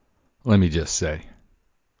Let me just say,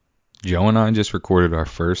 Joe and I just recorded our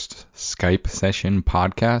first Skype session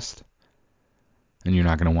podcast, and you're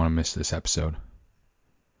not going to want to miss this episode.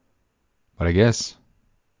 But I guess,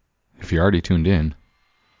 if you're already tuned in,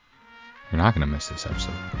 you're not going to miss this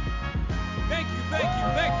episode. Thank you.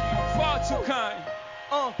 Far too kind.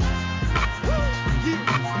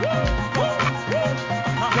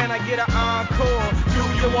 Can I get an encore? Do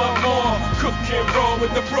you want more? Cook and roll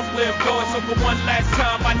with the Brooklyn boys. So for one last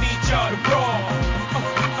time, I need y'all to roll.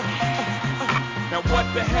 Now what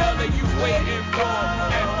the hell are you waiting for?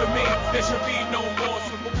 After me, there should be no more.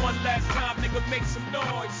 So for one last time, nigga, make some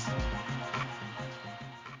noise.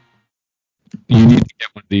 You need to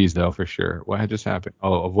get one of these, though, for sure. What just happened?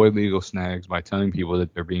 Oh, avoid legal snags by telling people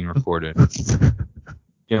that they're being recorded.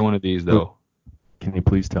 Get one of these, though. Can you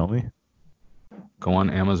please tell me? Go on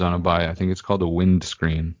Amazon and buy it. I think it's called a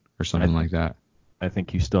windscreen or something like that. I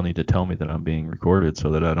think you still need to tell me that I'm being recorded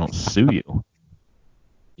so that I don't sue you.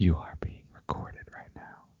 You are being recorded right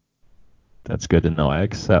now. That's good to know. I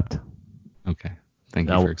accept. Okay.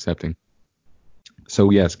 Thank you for accepting.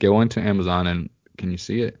 So, yes, go onto Amazon and can you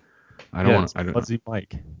see it? I don't want to. Fuzzy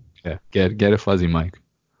mic. Yeah, get a fuzzy mic.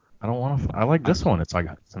 I don't want to. I like this one. It's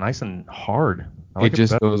nice and hard. It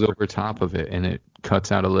just goes over top of it and it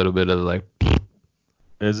cuts out a little bit of like.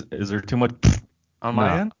 Is there too much on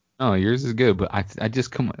my end? No, yours is good, but I'm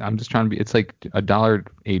just trying to be. It's like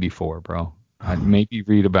 $1.84, bro. I'd maybe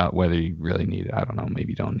read about whether you really need it. I don't know.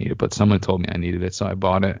 Maybe you don't need it, but someone told me I needed it, so I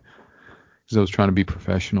bought it because I was trying to be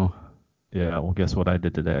professional. Yeah. Well, guess what I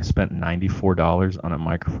did today? I spent $94 on a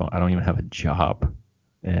microphone. I don't even have a job.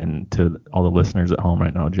 And to all the listeners at home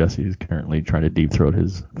right now, Jesse is currently trying to deep throat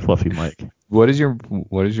his fluffy mic. What does your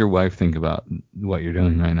wife think about what you're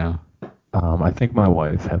doing right now? I think my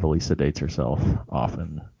wife heavily sedates herself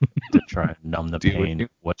often to try and numb the pain of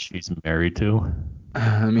what she's married to.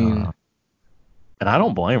 I mean, and I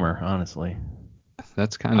don't blame her, honestly.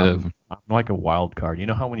 That's kind of. I'm like a wild card. You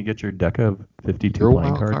know how when you get your deck of 52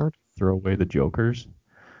 playing cards, throw away the jokers?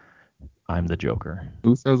 I'm the joker.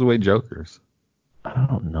 Who throws away jokers? I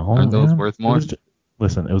don't know. Aren't those worth more?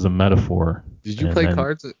 Listen, it was a metaphor. Did you play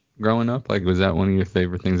cards growing up? Like, was that one of your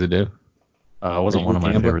favorite things to do? It wasn't one of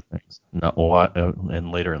my favorite things. No,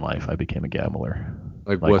 and later in life, I became a gambler.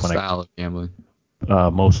 Like what style of gambling?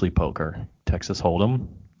 Mostly poker. Texas Hold'em.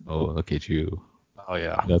 Oh, look at you. Oh,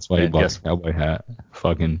 yeah. That's why you bought a cowboy hat.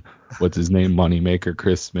 Fucking, what's his name? Moneymaker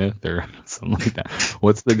Chris Smith or something like that.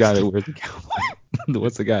 What's the guy that wears the cowboy?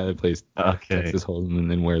 What's the guy that plays Texas Hold'em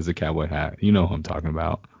and then wears a cowboy hat? You know who I'm talking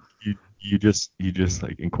about. You just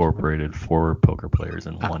like incorporated 4 poker players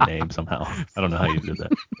in one name somehow. I don't know how you did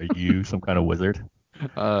that. Are you some kind of wizard?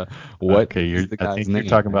 What? Okay, I think you're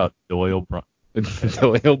talking about Doyle Brunson.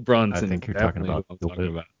 Doyle Brunson. I think you're talking about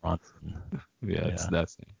Doyle Brunson. Yeah,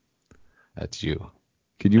 that's you.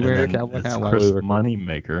 Could you wear a cowboy hat? Chris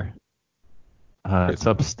Moneymaker. It's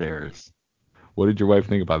upstairs. What did your wife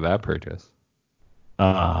think about that purchase?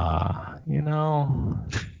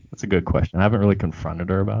 That's a good question. I haven't really confronted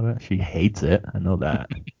her about it. She hates it. I know that.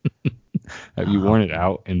 Have you worn it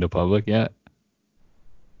out in the public yet?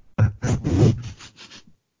 I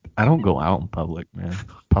don't go out in public, man.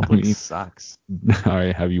 Public sucks. All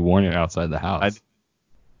right. Have you worn it outside the house?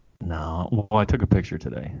 No. Well, I took a picture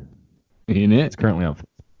today. In it? It's currently on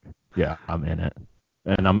Facebook. Yeah, I'm in it.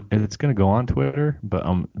 And it's going to go on Twitter, but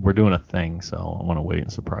we're doing a thing, so I want to wait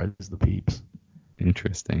and surprise the peeps.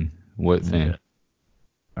 Interesting. What thing? Yeah.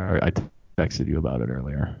 All right, I texted you about it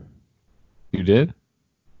earlier. You did?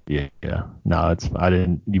 Yeah. No, I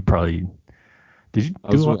didn't. You probably did. You?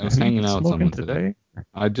 I was hanging out with someone today.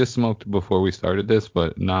 I just smoked before we started this,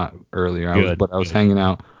 but not earlier. I was hanging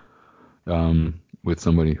out with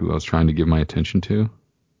somebody who I was trying to give my attention to,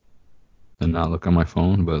 and not look on my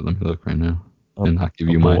phone. But let me look right now and not give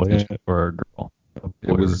you my attention. Or a girl?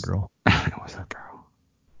 It was a girl. It was a girl.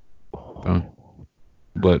 Oh.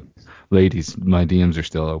 But ladies, my DMs are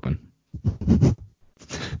still open.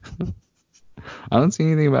 I don't see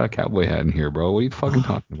anything about a cowboy hat in here, bro. What are you fucking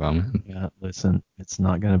talking about, man? Yeah, listen, it's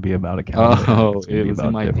not going to be about a cowboy hat. Oh, it was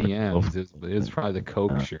in my DMs. It's probably the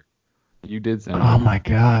Coke shirt. You did send it. Oh, my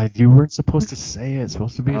God. You weren't supposed to say it. It's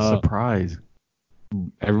supposed to be a surprise.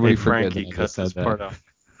 Everybody forget that I just said that.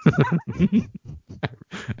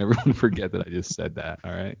 Everyone forget that I just said that,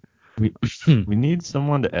 all right? We need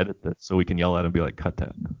someone to edit this so we can yell at him and be like, cut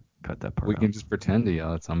that part We can just pretend to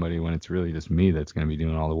yell at somebody when it's really just me that's going to be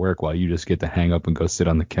doing all the work while you just get to hang up and go sit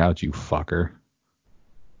on the couch, you fucker.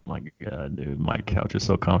 My God, dude, my couch is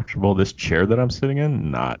so comfortable. This chair that I'm sitting in,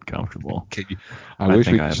 not comfortable. I wish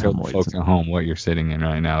we could show folks at home what you're sitting in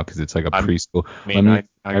right now because it's like a preschool.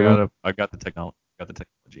 I got the got the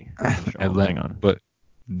technology. I can show 'em. Hang on. But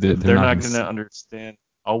they're They're not not gonna going to understand.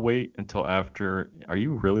 I'll wait until after. Are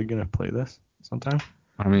you really going to play this sometime?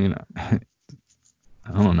 I mean, I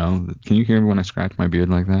don't know. Can you hear me when I scratch my beard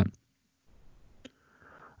like that?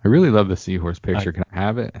 I really love the seahorse picture. Can I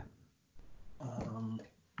have it?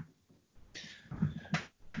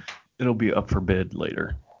 It'll be up for bid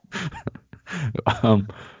later.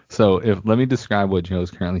 So let me describe what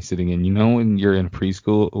Joe's currently sitting in. You know when you're in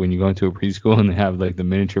preschool, when you go into a preschool and they have like the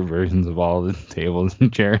miniature versions of all the tables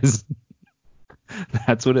and chairs?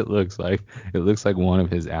 That's what it looks like. It looks like one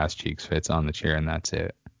of his ass cheeks fits on the chair and that's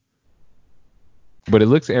it. But it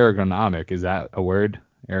looks ergonomic. Is that a word?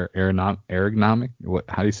 Ergonomic? What?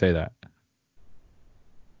 How do you say that?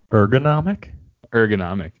 Ergonomic?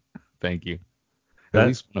 Ergonomic. Thank you. At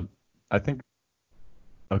least I think.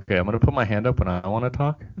 Okay, I'm gonna put my hand up when I want to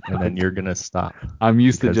talk, and then you're gonna stop. I'm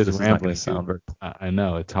used to because just this is not rambling. gonna sound very. I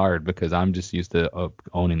know it's hard because I'm just used to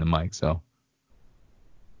owning the mic. So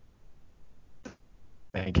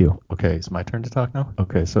Thank you. Okay, it's my turn to talk now.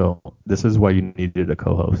 Okay, so this is why you needed a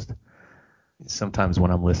co-host. Sometimes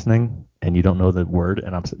when I'm listening and you don't know the word,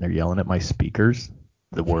 and I'm sitting there yelling at my speakers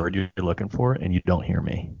the word you're looking for, and you don't hear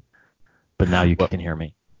me, but now you can hear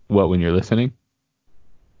me. what, when you're listening?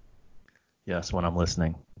 Yes, when I'm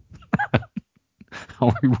listening.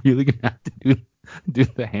 Are we really gonna have to do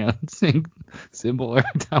the hand symbol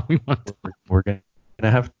every time we want to? We're gonna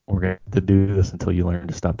have to do this until you learn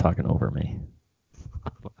to stop talking over me.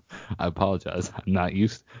 I apologize. I'm not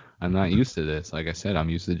used to this. Like I said, I'm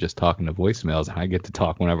used to just talking to voicemails. I get to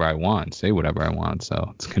talk whenever I want, say whatever I want.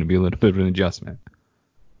 So it's gonna be a little bit of an adjustment.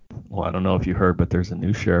 Well, I don't know if you heard, but there's a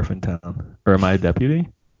new sheriff in town. Or am I a deputy?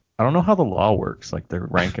 I don't know how the law works, like the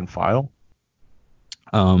rank and file.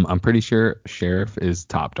 I'm pretty sure sheriff is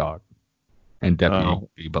top dog and deputy Oh.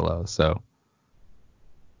 would be below. So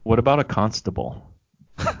What about a constable?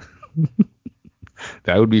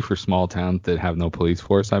 that would be for small towns that have no police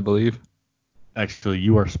force, I believe. Actually,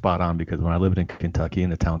 you are spot on because when I lived in Kentucky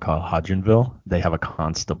in a town called Hodgenville, they have a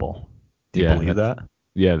constable. Do you believe that?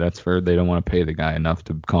 Yeah, that's for they don't want to pay the guy enough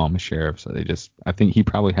to call him a sheriff, so I think he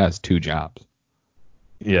probably has 2 jobs.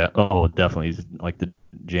 Yeah. Oh, definitely. He's like the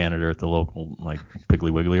janitor at the local like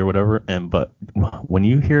Piggly Wiggly or whatever. But when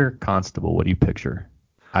you hear constable, what do you picture?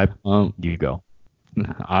 You go.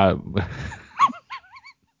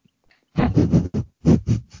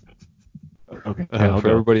 Okay. For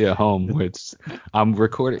everybody at home, I'm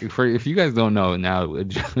recording for if you guys don't know now,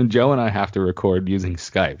 Joe and I have to record using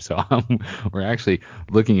Skype, so we're actually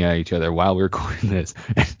looking at each other while we're recording this,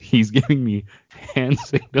 and he's giving me hand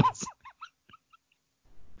signals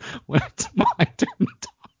when it's my turn to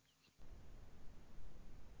talk.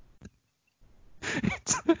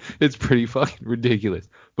 It's pretty fucking ridiculous,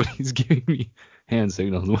 but he's giving me hand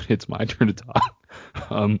signals when it's my turn to talk.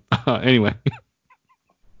 Anyway.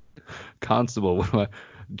 Constable,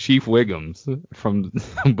 Chief Wiggums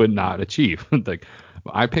but not a chief. Like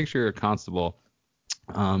I picture a constable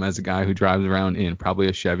as a guy who drives around in probably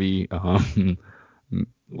a Chevy.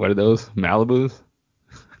 What are those? Malibus?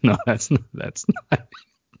 No, that's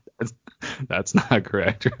not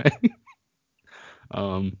correct, right?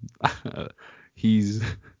 He's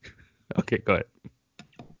okay. Go ahead.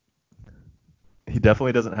 He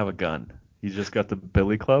definitely doesn't have a gun. He's just got the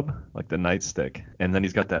billy club, like the nightstick, and then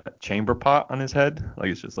he's got that chamber pot on his head, like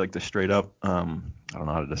it's just like the straight up. I don't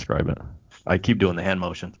know how to describe it. I keep doing the hand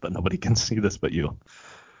motions, but nobody can see this but you.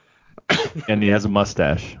 And he has a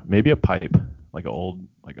mustache, maybe a pipe, like a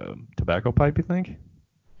tobacco pipe. You think?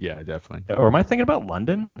 Yeah, definitely. Or am I thinking about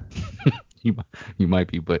London? you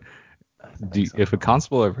might be, but if a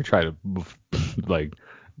constable ever tried to like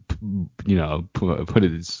put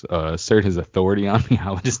his assert his authority on me,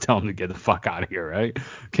 I would just tell him to get the fuck out of here, right?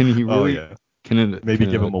 Can he really? Oh, yeah. Maybe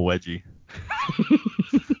give him a wedgie.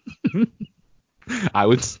 I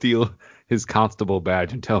would steal his constable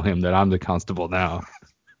badge and tell him that I'm the constable now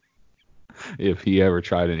if he ever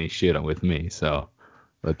tried any shit with me. So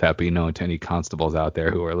let that be known to any constables out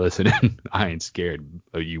there who are listening. I ain't scared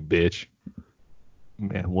of you, bitch.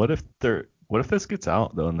 Man, what if this gets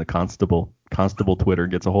out though, and the constable Twitter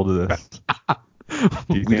gets a hold of this?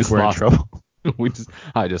 Do you think we're in trouble?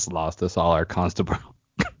 I just lost us all our constable.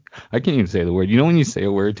 I can't even say the word. You know when you say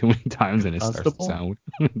a word too many times and it starts to sound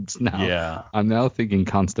Yeah. I'm now thinking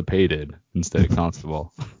constipated instead of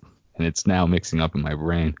constable. And it's now mixing up in my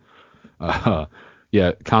brain.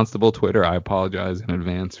 Yeah, Constable Twitter, I apologize in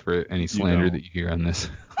advance for any slander that you hear on this.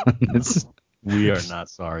 We are not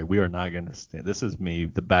sorry. We are not going to stand. This is me,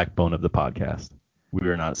 the backbone of the podcast. We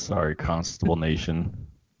are not sorry, Constable Nation.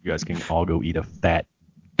 You guys can all go eat a fat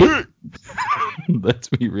dick. Let's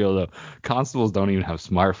be real though. Constables don't even have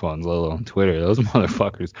smartphones, let alone Twitter. Those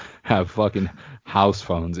motherfuckers have fucking house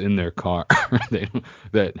phones in their car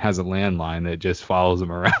that has a landline that just follows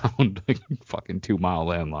them around, like fucking 2 mile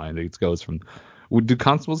landline. It goes from. Do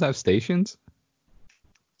constables have stations?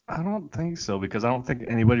 I don't think so, because I don't think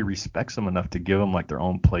anybody respects them enough to give them like their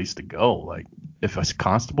own place to go. Like if a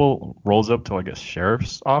constable rolls up to like a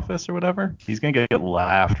sheriff's office or whatever, he's gonna get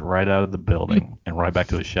laughed right out of the building and right back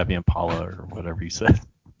to his Chevy Impala or whatever he said.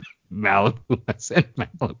 Malibu. I said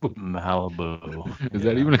Malibu. Malibu. Is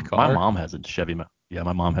that even a car? My mom has a Chevy. Yeah,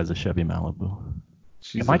 my mom has a Chevy Malibu.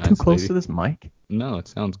 She's Am a I too nice close lady. to this mic? No, it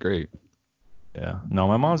sounds great. Yeah. No,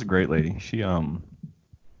 my mom's a great lady. She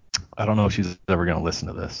I don't know if she's ever gonna listen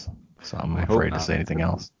to this, so I'm I hope afraid to not. say anything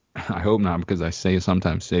else. I hope not, because I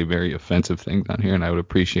sometimes say very offensive things on here, and I would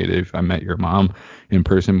appreciate it if I met your mom in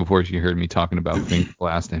person before she heard me talking about finger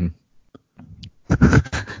blasting.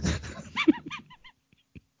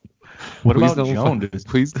 What Please about don't Joan?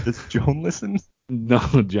 Does Joan listen? No,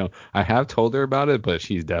 Joan. I have told her about it, but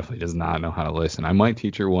she definitely does not know how to listen. I might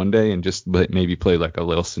teach her one day and just maybe play like a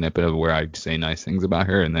little snippet of where I say nice things about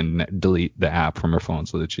her, and then delete the app from her phone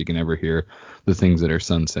so that she can never hear the things that her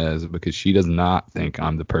son says, because she does not think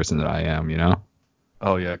I'm the person that I am, you know?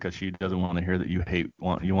 Oh yeah, because she doesn't want to hear that you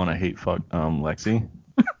want to hate fuck Lexi.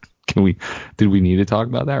 Did we need to talk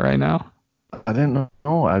about that right now? I didn't know.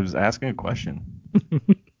 I was asking a question.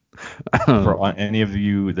 For any of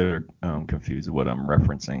you that are confused what I'm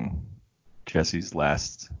referencing, Jesse's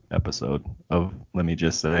last episode of Let Me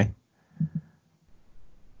Just Say,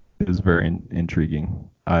 it was very intriguing.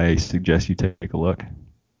 I suggest you take a look.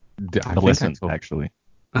 Actually.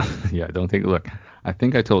 Yeah, don't take a look. I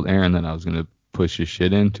think I told Aaron that I was gonna push his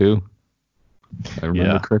shit in too. I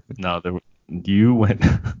remember correctly. No, you went.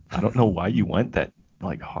 I don't know why you went that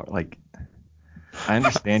like hard. Like, I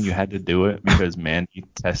understand you had to do it because Mandy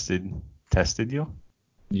tested you.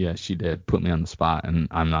 Yeah, she did put me on the spot, and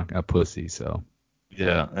I'm not a pussy, so.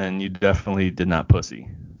 Yeah, and you definitely did not pussy.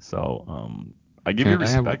 So I give you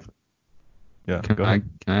respect. Go ahead.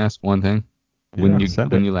 Can I ask one thing? Yeah, When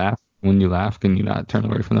you laugh, can you not turn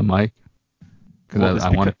away from the mic? Because I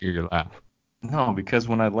want to hear your laugh. No, because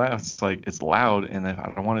when I laugh, it's loud, and I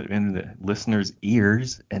don't want it in the listeners'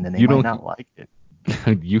 ears, and then they might not like it.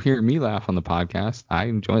 You hear me laugh on the podcast. I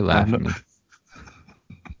enjoy laughing.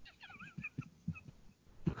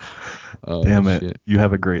 Oh, damn it! Shit. You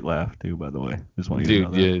have a great laugh too, by the way. Just want you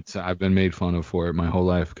to know that. I've been made fun of for it my whole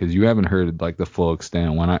life, because you haven't heard like the full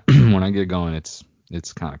extent. When I get going, it's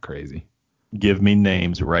kind of crazy. Give me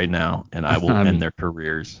names right now, and I will end their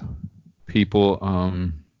careers. People,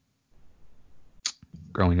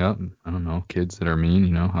 growing up, I don't know, kids that are mean.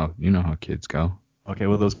 You know how kids go. Okay,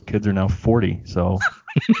 well those kids are now 40, so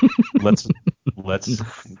let's quit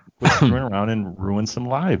screwing around and ruin some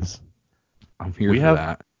lives. I'm here for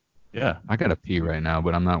that. Yeah. I gotta pee right now,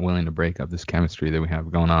 but I'm not willing to break up this chemistry that we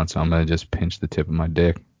have going on, so I'm gonna just pinch the tip of my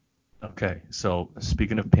dick. Okay, so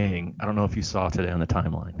speaking of peeing, I don't know if you saw today on the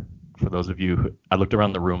timeline. For those of you I looked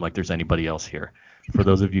around the room like there's anybody else here. For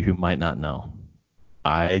those of you who might not know,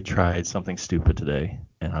 I tried something stupid today,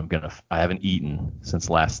 and I haven't eaten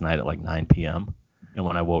since last night at like 9 p.m. And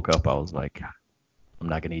when I woke up, I was like, I'm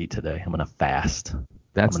not gonna eat today. I'm gonna fast.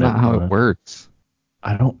 That's not how it works.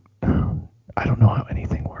 I don't know how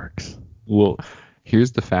anything works. Well,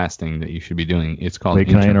 here's the fasting that you should be doing. It's called. Wait,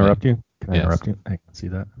 can I interrupt you? Can I Yes. interrupt you? I can see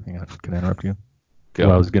that. Hang on. Can I interrupt you? Go.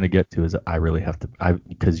 What I was going to get to is I really have to,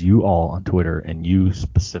 because you all on Twitter, and you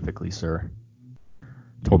specifically, sir,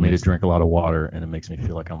 told me to drink a lot of water, and it makes me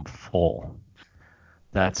feel like I'm full.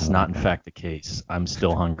 That's not, in fact, the case. I'm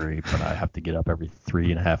still hungry, but I have to get up every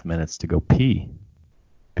 3.5 minutes to go pee,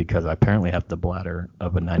 because I apparently have the bladder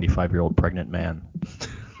of a 95-year-old pregnant man.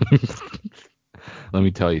 Let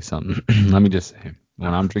me tell you something. Let me just say,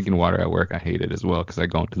 when I'm drinking water at work, I hate it as well, because I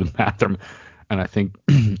go into the bathroom and I think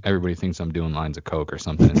everybody thinks I'm doing lines of coke or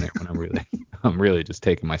something in there, when I'm really just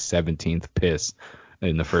taking my 17th piss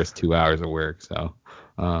in the first 2 hours of work. So,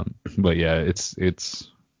 but yeah, it's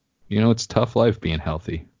tough life being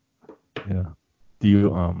healthy. Yeah. Do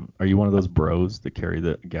you are you one of those bros that carry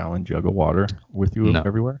the gallon jug of water with you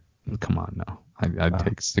everywhere? Come on, no. I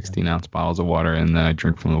take 16-ounce bottles of water, and then I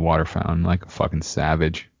drink from the water fountain like a fucking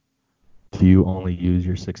savage. Do you only use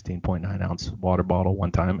your 16.9-ounce water bottle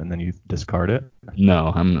one time and then you discard it?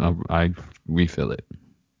 No, I refill it.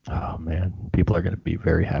 Oh man, people are gonna be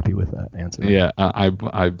very happy with that answer. Yeah,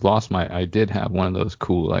 I did have one of those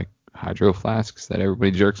cool like hydro flasks that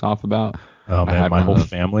everybody jerks off about. Oh man, my whole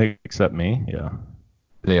family except me, yeah.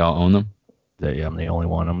 They all own them? Yeah, I'm the only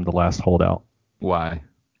one. I'm the last holdout. Why?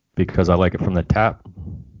 Because I like it from the tap.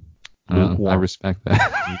 I lukewarm. respect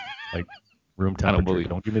that. Like room I don't temperature. believe.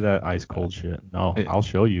 Don't give me that ice cold shit. No, It- I'll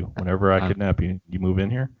show you whenever I kidnap you. You move in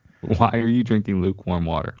here. Why are you drinking lukewarm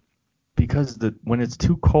water? Because when it's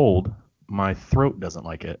too cold, my throat doesn't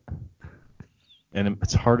like it. And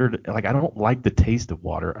it's harder to, like, I don't like the taste of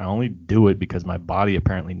water. I only do it because my body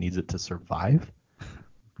apparently needs it to survive.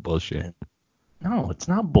 Bullshit. No, it's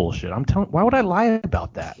not bullshit. I'm telling, why would I lie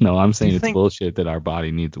about that? No, I'm saying You it's think- bullshit that our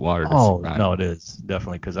body needs water to Oh, survive. no, it is.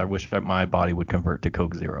 Definitely, because I wish that my body would convert to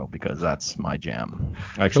Coke Zero because that's my jam.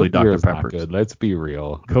 Actually, Coke Dr. Zero's not Pepper's. good. Let's be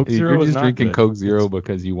real. Coke Zero You're is just not drinking good. Coke Zero It's-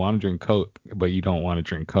 because you want to drink Coke, but you don't want to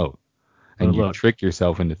drink Coke. And But you look- trick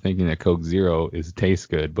yourself into thinking that Coke Zero tastes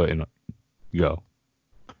good, but go.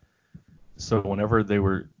 So whenever they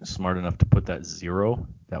were smart enough to put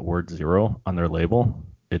that word zero on their label,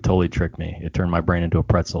 it totally tricked me. It turned my brain into a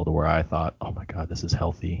pretzel to where I thought, oh my God, this is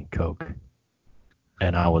healthy Coke.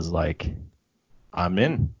 And I was like, I'm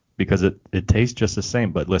in because it tastes just the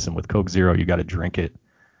same. But listen, with Coke Zero, you got to drink it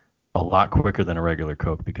a lot quicker than a regular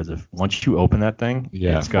Coke because once you open that thing,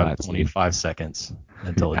 Yeah, it's got flat, 25 seconds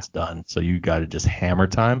until it's done. So you got to just hammer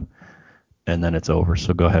time and then it's over.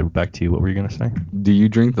 So go ahead, back to you. What were you going to say? Do you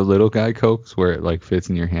drink the little guy Cokes where it like fits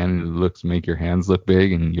in your hand and it make your hands look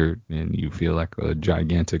big and you feel like a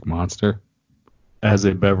gigantic monster? As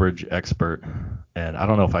a beverage expert, and I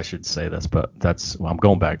don't know if I should say this, but I'm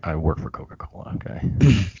going back. I work for Coca-Cola. Okay,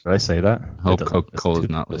 should I say that? I hope It doesn't- Coca-Cola's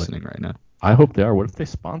it's not too- listening right now. I hope they are. What if they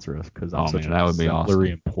sponsor us? Because I'm Oh, such man, a that would be exemplary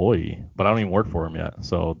awesome. employee, but I don't even work for them yet,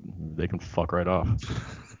 so they can fuck right off.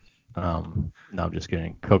 No, I'm just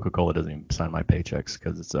kidding. Coca-Cola doesn't even sign my paychecks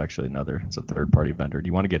because it's a third-party vendor. Do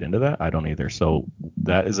you want to get into that? I don't either. So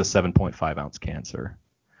that is a 7.5 ounce can, sir.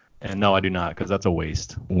 And no, I do not, because that's a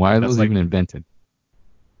waste. Why are That's those like- even invented?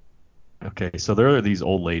 Okay, so there are these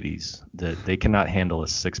old ladies that they cannot handle a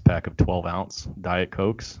 6-pack of 12 ounce Diet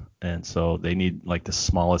Cokes, and so they need like the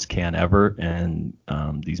smallest can ever, and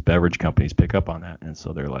these beverage companies pick up on that, and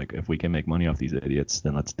so they're like, if we can make money off these idiots,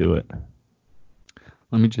 then let's do it.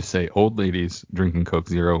 Let me just say, old ladies drinking Coke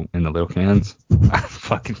Zero in the little cans.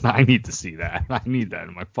 I need to see that. I need that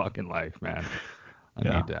in my fucking life, man. I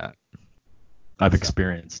Yeah. need that. I've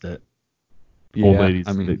experienced it. Yeah, Old ladies,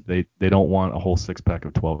 I mean, they don't want a whole 6-pack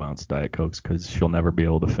of 12 ounce Diet Cokes because she'll never be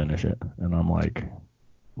able to finish it, and I'm like,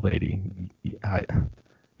 lady,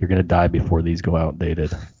 you're gonna die before these go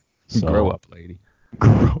outdated. So grow up, lady.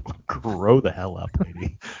 grow the hell up,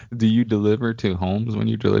 lady. Do you deliver to homes when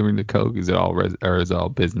you're delivering the Coke? Is it all or is it all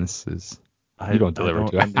businesses? You don't deliver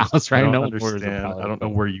to a house, right? I don't No one orders a understand. pallet I don't of know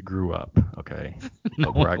Coke. where you grew up, okay?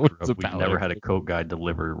 No But where I one grew orders a up, we pallet never of had a Coke. Coke guy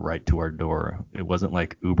deliver right to our door. It wasn't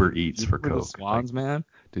like Uber Eats for Remember the Coke. Swans man?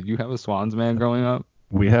 Did you have a Swans man growing up?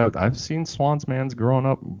 I've seen Swans Mans growing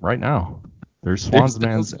up right now. There's There's Swans still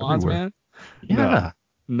a Mans Swans everywhere. man? Yeah.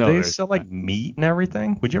 No, They there's sell like meat and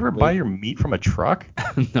everything. Would you ever buy your meat from a truck?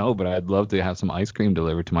 no, but I'd love to have some ice cream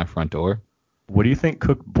delivered to my front door. What do you think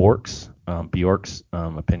Cook Bjork's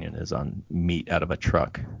opinion is on meat out of a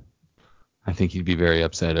truck? I think he'd be very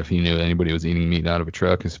upset if he knew anybody was eating meat out of a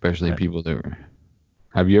truck, especially Right. people that were.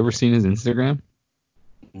 Have you ever seen his Instagram?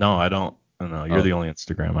 No, I don't. No, you're Oh. the only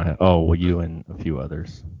Instagram I have. Oh, well, you and a few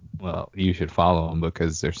others. Well, you should follow him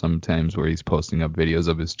because there's some times where he's posting up videos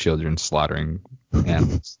of his children slaughtering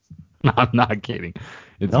animals. No, I'm not kidding.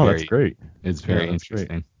 It's No, very, that's great. It's very Yeah, that's great.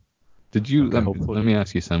 interesting. Did you? Okay, hopefully. Let me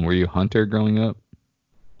ask you something. Were you a hunter growing up?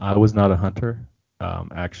 I was not a hunter.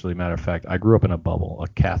 Actually, matter of fact, I grew up in a bubble, a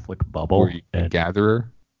Catholic bubble. Were you a and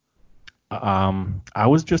gatherer? I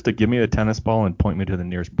was just give me a tennis ball and point me to the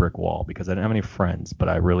nearest brick wall because I didn't have any friends, but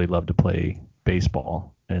I really loved to play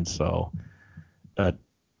baseball. And so a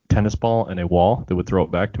tennis ball and a wall that would throw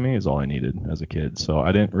it back to me is all I needed as a kid. So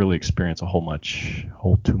I didn't really experience a whole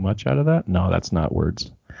too much out of that. No, that's not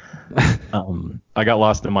words. I got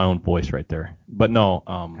lost in my own voice right there. But no,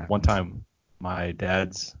 one time my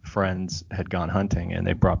dad's friends had gone hunting and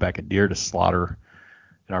they brought back a deer to slaughter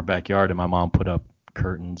in our backyard, and my mom put up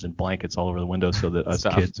curtains and blankets all over the window so that us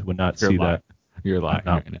Stop. kids would not You're see lying. that. You're lying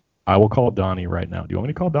No. right now. I will call Donnie right now. Do you want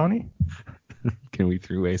me to call Donnie? Can we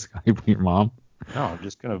three-way Skype with your mom? No, I'm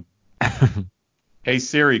just gonna. Hey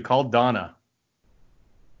Siri, call Donna.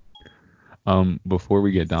 Before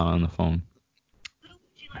we get Donna on the phone,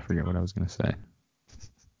 I forget what I was gonna say.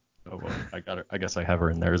 Oh, well, I got her. I guess I have her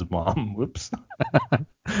in there as mom. Whoops.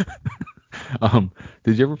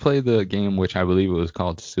 Did you ever play the game, which I believe it was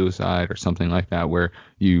called Suicide or something like that, where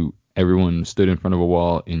everyone stood in front of a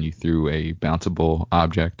wall and you threw a bounceable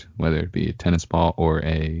object, whether it be a tennis ball or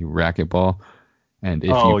a racquetball, and if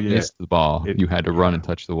you missed the ball, you had to run and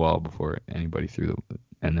touch the wall before anybody threw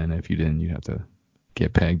and then if you didn't, you'd have to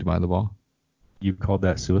get pegged by the ball. You called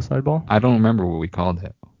that suicide ball? I don't remember what we called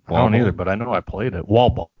it. I don't Wall either, ball? but I know I played it. Wall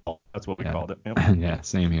ball. That's what we Yeah. called it. Yep. Yeah,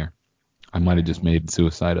 same here. I might have just made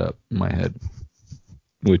suicide up in my head,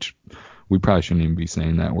 which we probably shouldn't even be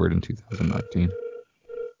saying that word in 2019.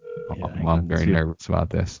 Yeah, hang I'm on, very see if- nervous about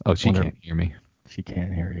this. Oh, she Wonder- can't hear me. She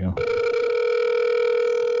can't hear you.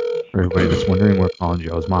 For everybody that's wondering, we're calling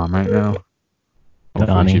Joe's mom right now.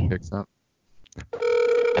 Hopefully she Donnie. picks up.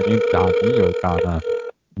 Her name's Donnie or Donna?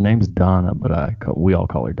 Her name's Donna, but we all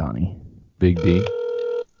call her Donnie. Big D.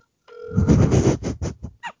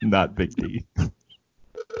 Not Big D.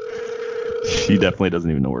 She definitely doesn't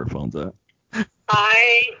even know where her phone's at.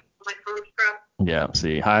 Hi, my phone's from. Yeah,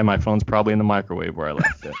 see. Hi, my phone's probably in the microwave where I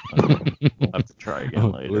left it. We'll have to try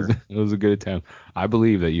again later. It was a good attempt. I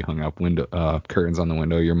believe that you hung up curtains on the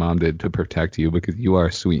window. Your mom did to protect you because you are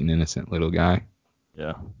a sweet and innocent little guy.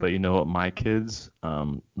 Yeah, but you know what? My kids,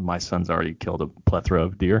 my son's already killed a plethora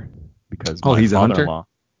of deer because my he's a hunter? father-in-law.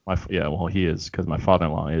 Yeah, well, he is because my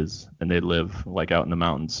father-in-law is, and they live like out in the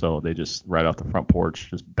mountains, so they just right off the front porch,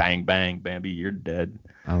 just bang, bang, Bambi, you're dead.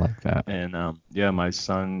 I like that. And yeah, my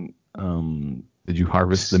son, Did you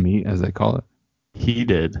harvest the meat, as they call it? he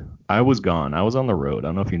did. I was gone. I was on the road. I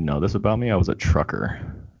don't know if you know this about me. I was a trucker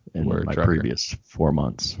in Word my trucker. previous 4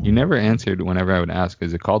 months. You never answered whenever I would ask.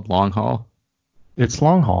 Is it called long haul? It's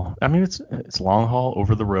long haul. I mean, it's long haul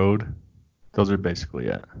over the road. Those are basically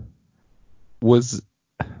it.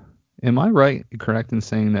 Am I correct in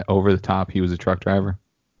saying that Over the Top he was a truck driver?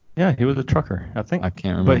 Yeah, he was a trucker. I think. I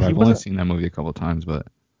can't But remember. he I've only wasn't- seen that movie a couple times, but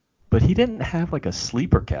But he didn't have like a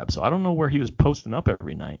sleeper cab, so I don't know where he was posting up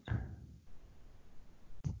every night.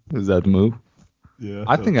 is that the move? Yeah.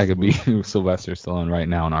 I think I could be Sylvester Stallone right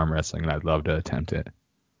now in arm wrestling, and I'd love to attempt it.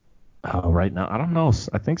 Oh, right now I don't know.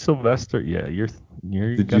 I think Sylvester. Yeah, you're.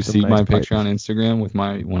 Did got you some see nice my picture pipes. on Instagram with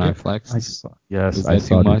when I flexed? I saw. Yes, Was I that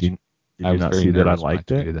saw. too much? Did I you was not very see that I nervous when liked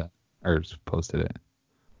tweeted it? that or posted it.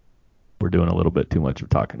 We're doing a little bit too much of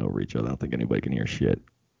talking over each other. I don't think anybody can hear shit.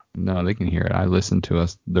 No, they can hear it. I listened to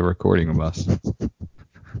the recording of us.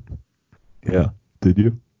 Yeah. Did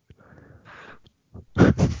you?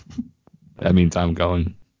 That means I'm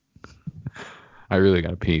going. I really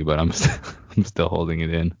gotta pee, but I'm still holding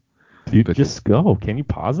it in. Dude, But- just go. Can you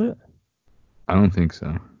pause it? I don't think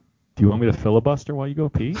so. Do you want me to filibuster while you go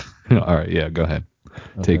pee? All right, yeah, go ahead.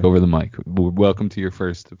 Take Okay. over the mic. Welcome to your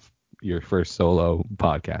first solo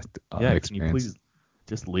podcast Yeah, can you experience. please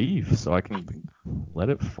just leave so I can let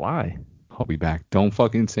it fly? I'll be back. Don't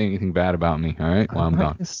fucking say anything bad about me, all right? While I'm not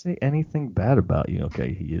gone. gonna say anything bad about you.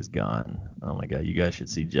 Okay, he is gone. Oh my god, you guys should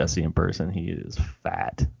see Jesse in person. He is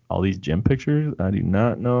fat. All these gym pictures, I do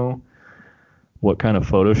not know what kind of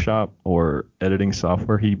Photoshop or editing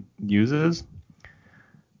software he uses,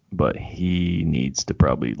 but he needs to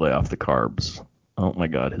probably lay off the carbs. Oh my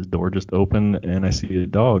god, his door just opened and I see a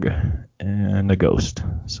dog and a ghost.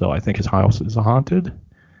 So I think his house is haunted.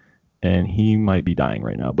 And he might be dying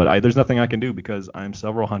right now. But there's nothing I can do because I'm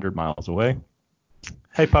several hundred miles away.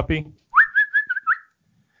 Hey, puppy.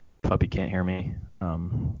 Puppy can't hear me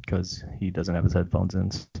because he doesn't have his headphones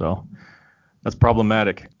in. So that's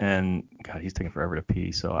problematic. And, God, he's taking forever to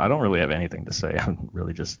pee. So I don't really have anything to say. I'm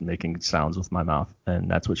really just making sounds with my mouth. And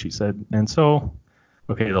that's what she said. And so,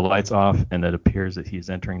 okay, the light's off, and it appears that he's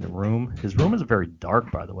entering the room. His room is very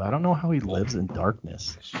dark, by the way. I don't know how he lives in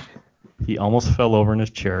darkness. He almost fell over in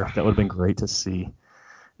his chair. That would have been great to see.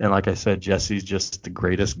 And like I said, Jesse's just the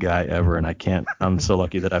greatest guy ever, and I'm so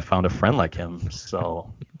lucky that I found a friend like him.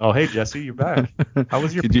 So, oh, hey, Jesse, you're back. How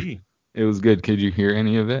was your pee? It was good. Could you hear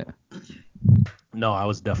any of it? No, I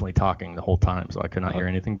was definitely talking the whole time, so I could not hear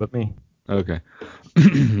anything but me. Okay.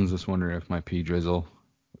 I was just wondering if my pee drizzle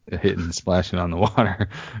hitting splashing on the water.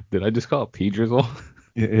 Did I just call it pee drizzle?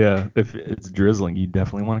 Yeah, if it's drizzling, you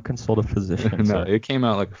definitely want to consult a physician. No, sir. it came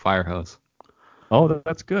out like a fire hose. Oh,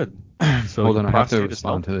 that's good. So Hold on, I have to prostate is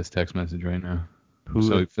respond to healthy? this text message right now. Who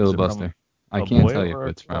So is it filibuster. from? I a can't boy tell you or who a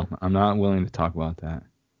it's girl? from. I'm not willing to talk about that.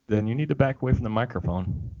 Then you need to back away from the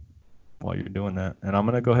microphone while you're doing that. And I'm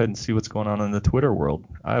going to go ahead and see what's going on in the Twitter world.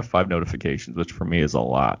 I have 5 notifications, which for me is a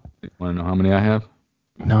lot. Want to know how many I have?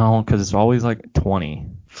 No, because it's always like 20.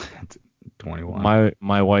 21.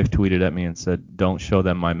 My wife tweeted at me and said, "Don't show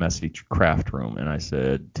them my messy craft room." And I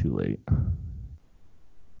said, "Too late."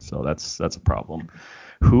 So that's a problem.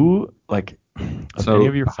 Who, like, of So any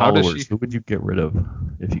of your how does followers, she- who would you get rid of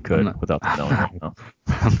if you could without them knowing right now?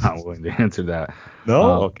 I'm not willing to answer that.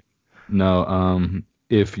 No? Okay. No.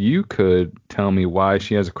 If you could tell me why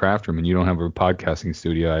she has a craft room and you don't have a podcasting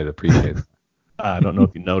studio, I'd appreciate it. I don't know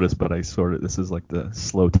if you noticed, but this is like the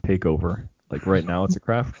slow takeover. Like right now it's a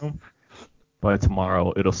craft room. by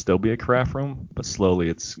tomorrow, it'll still be a craft room, but slowly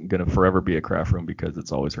it's gonna forever be a craft room because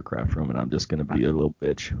it's always her craft room, and I'm just gonna be a little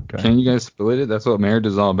bitch. Okay. Can you guys split it? That's what marriage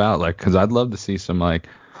is all about. Like, cause I'd love to see some like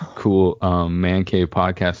cool man cave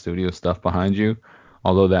podcast studio stuff behind you.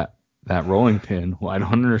 Although that rolling pin, well, I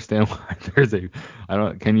don't understand why there's a. I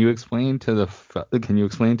don't. Can you explain to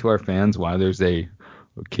our fans why there's a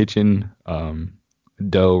kitchen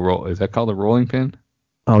dough roll? Is that called a rolling pin?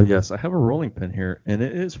 Oh yes, I have a rolling pin here, and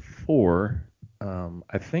it is for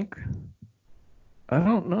I think I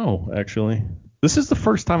don't know actually. This is the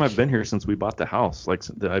first time I've been here since we bought the house. Like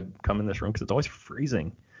that I've come in this room because it's always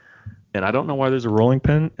freezing, and I don't know why there's a rolling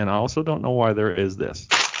pin, and I also don't know why there is this.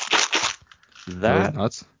 Those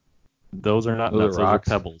nuts. Those are not Those are nuts. Those are rocks.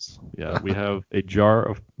 pebbles. Yeah, we have a jar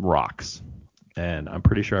of rocks, and I'm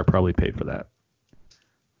pretty sure I probably paid for that.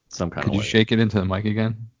 Some kind Could of you way. shake it into the mic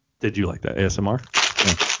again? Did you like that ASMR?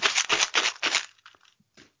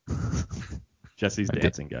 Jesse's I did.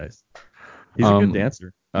 dancing, guys. He's a good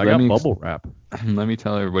dancer. I got bubble wrap. Let me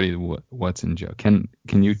tell everybody what's in Joe. Can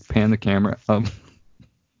you pan the camera up?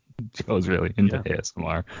 Joe's really into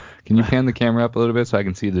ASMR. Can you pan the camera up a little bit so I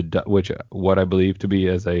can see what I believe to be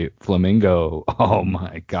as a flamingo? Oh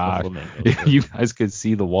my gosh! If you guys could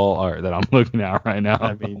see the wall art that I'm looking at right now.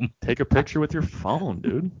 I mean, take a picture with your phone,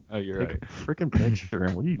 dude. Oh, you're take right. A freaking picture.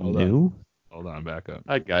 And what are you Hold new? Hold on, back up.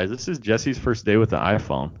 All right, guys. This is Jesse's first day with the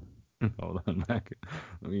iPhone. Hold on, back.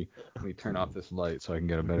 Let me turn off this light so I can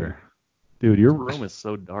get a better. Dude, your room is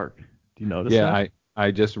so dark. Do you notice that? Yeah, I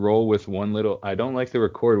just roll with one little. I don't like to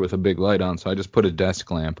record with a big light on, so I just put a desk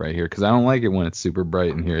lamp right here because I don't like it when it's super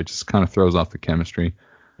bright in here. It just kind of throws off the chemistry.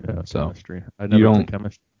 Yeah, so chemistry. I never took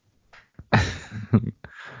chemistry.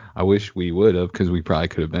 I wish we would have because we probably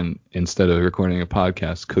could have been, instead of recording a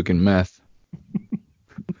podcast, cooking meth.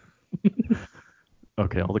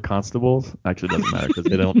 Okay, all the constables actually doesn't matter because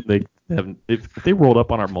they haven't. If they rolled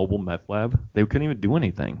up on our mobile meth lab, they couldn't even do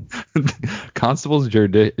anything. Constable's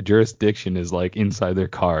jurisdiction is like inside their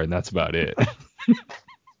car, and that's about it.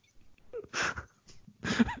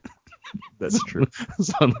 That's true.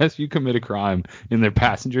 So unless you commit a crime in their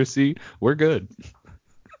passenger seat, we're good.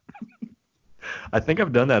 I think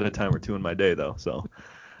I've done that a time or two in my day, though. So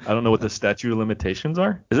I don't know what the statute of limitations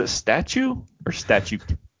are. Is it statute or statute?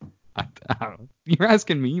 I don't, you're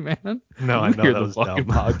asking me, man. No, you I know hear that the was fucking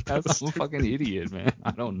dumb. podcast. I'm a fucking idiot, man.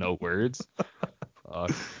 I don't know words.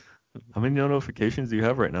 Fuck. How many notifications do you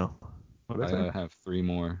have right now? I have 3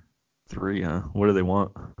 more. 3, huh? What do they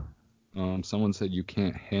want? Someone said you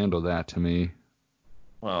can't handle that to me.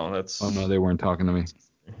 Well, that's. Oh no, they weren't talking to me.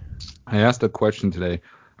 I asked a question today.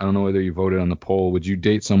 I don't know whether you voted on the poll. Would you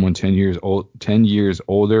date someone 10 years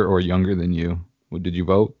older or younger than you? Did you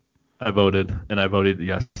vote? I voted, and I voted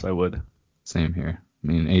yes, I would. Same here. I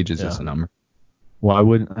mean, age is just a number. Well, I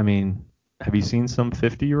wouldn't. I mean, have you seen some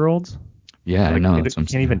 50-year-olds? Yeah, like, I know. You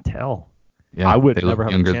can't even tell. Yeah, I would never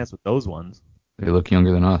have a chance with those ones. They look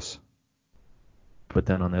younger than us. But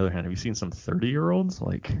then on the other hand, have you seen some 30-year-olds?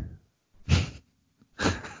 Like,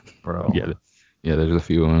 bro. Yeah, there's a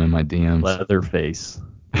few of them in my DMs. Leatherface.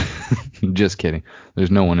 Just kidding. There's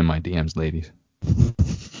no one in my DMs, ladies.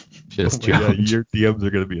 Just Joe. Yeah, your DMs are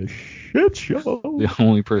going to be a shit show. The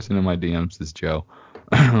only person in my DMs is Joe.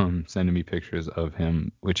 Sending me pictures of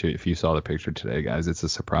him, which if you saw the picture today, guys, it's a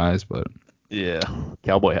surprise, but. Yeah.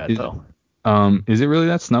 Cowboy hat, though. Is it really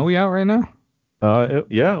that snowy out right now?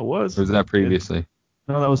 Yeah, it was. Or was that previously?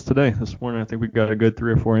 No, that was today. This morning, I think we got a good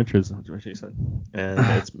 3 or 4 inches, that's what she said. And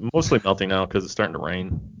it's mostly melting now because it's starting to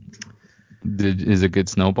rain. Is it good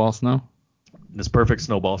snowball snow? It's perfect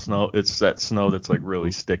snowball snow. It's that snow that's like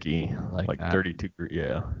really sticky, like that. 32 degrees.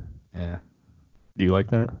 Yeah. Yeah. Do you like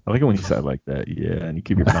that? I like it when you say it like that. Yeah, and you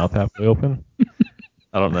keep your mouth halfway open.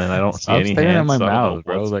 I don't know. I don't see any staring hands. at my so mouth,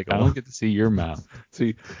 bro. Like I don't get to see your mouth.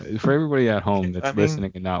 See, for everybody at home that's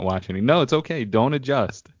listening and not watching, no, it's okay. Don't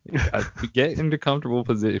adjust. Get into comfortable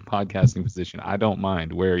podcasting position. I don't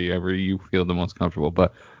mind wherever you feel the most comfortable.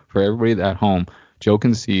 But for everybody at home, Joe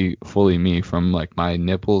can see fully me from like my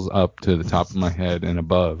nipples up to the top of my head and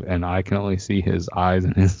above, and I can only see his eyes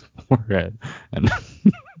and his forehead. And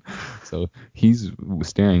so he's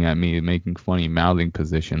staring at me, making funny mouthing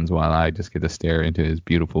positions while I just get to stare into his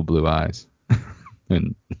beautiful blue eyes.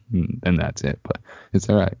 and that's it. But it's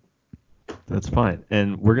all right. That's fine.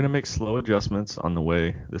 And we're going to make slow adjustments on the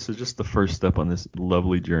way. This is just the first step on this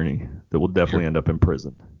lovely journey that will definitely end up in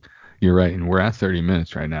prison. You're right. And we're at 30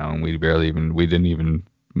 minutes right now, and we didn't even,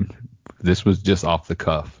 this was just off the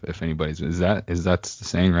cuff. If anybody's, is that the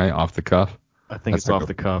saying, right? Off the cuff? I think it's off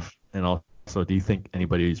the cuff. And also, do you think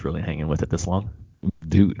anybody's really hanging with it this long?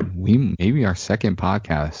 Dude, maybe our second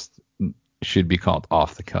podcast should be called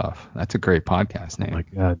Off the Cuff. That's a great podcast Oh name. my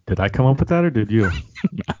God, did I come up with that or did you?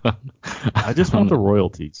 I just want the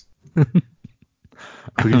royalties. Who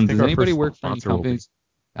do you think Does our anybody first work for any sponsor will be? companies?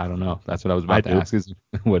 I don't know. That's what I was about to do. ask. Is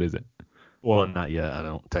what is it? Well, not yet. I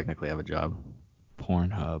don't technically have a job.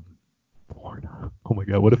 Pornhub. Porn. Oh my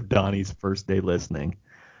God, what if Donnie's first day listening?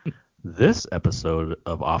 This episode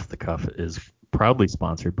of Off the Cuff is proudly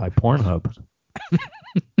sponsored by Pornhub.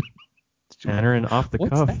 Enter an Off the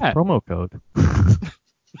What's Cuff that? promo code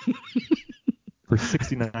for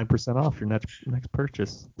 69% off your next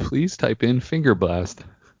purchase. Please type in finger blast.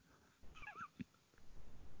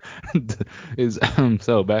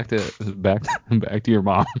 So back to your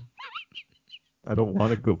mom. I don't want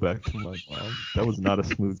to go back to my mom. That was not a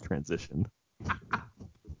smooth transition.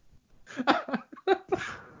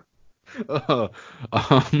 Uh,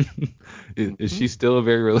 um, is she still a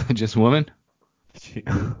very religious woman?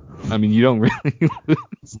 I mean, you don't really.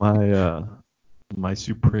 My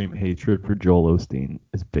supreme hatred for Joel Osteen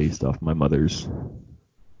is based off my mother's.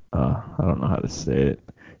 I don't know how to say it.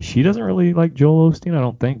 She doesn't really like Joel Osteen, I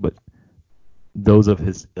don't think, but those of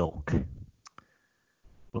his ilk.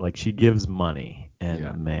 Like, she gives money, and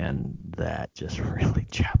Yeah. man, that just really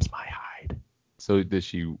chaps my hide. So does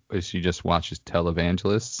she just watches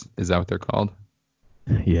televangelists? Is that what they're called?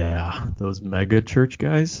 Yeah, those mega church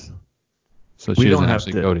guys. So We she don't doesn't have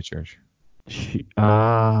actually to- go to church.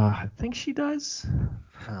 I think she does.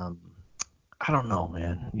 I don't know,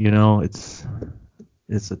 man. You know, it's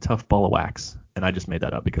a tough ball of wax, and I just made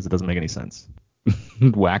that up because it doesn't make any sense.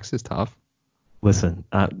 Wax is tough. Listen,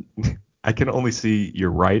 I can only see your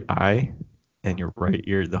right eye and your right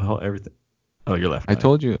ear, the whole everything. Oh, your left eye. I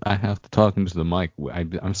told you I have to talk into the mic.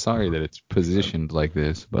 I'm sorry that it's positioned like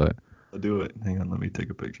this, but I'll do it. Hang on, let me take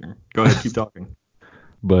a picture. Go ahead, keep talking.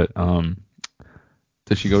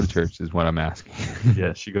 does she go to church is what I'm asking.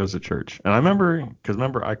 Yeah, she goes to church. And I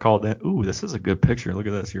remember I called in. Ooh, this is a good picture. Look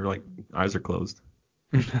at this. You're like, eyes are closed.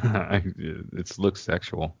 It looks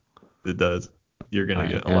sexual. It does. You're going I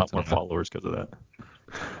to get a am lot more handsome. followers because of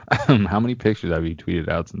that. How many pictures have you tweeted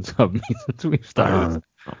out since we've started?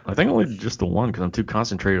 I think only just the one because I'm too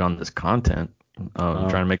concentrated on this content. I'm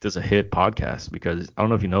trying to make this a hit podcast because I don't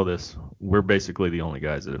know if you know this. We're basically the only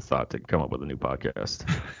guys that have thought to come up with a new podcast.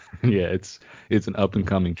 Yeah, it's an up and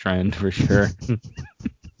coming trend for sure.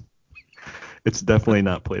 It's definitely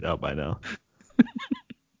not played out by now.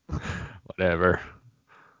 Whatever.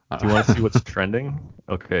 Do you want to see what's trending?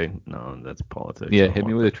 Okay, no, that's politics. Yeah, hit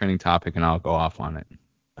me with a trending topic and I'll go off on it.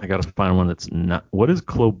 I got to find one that's not. What is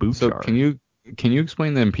Klobuchar? So can you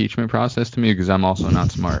explain the impeachment process to me? Because I'm also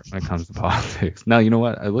not smart when it comes to politics. No, you know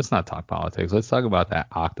what? Let's not talk politics. Let's talk about that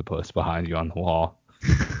octopus behind you on the wall.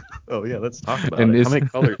 Oh yeah, let's talk about And it. How many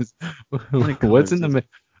colors? What's colors in is the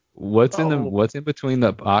Oh. what's in between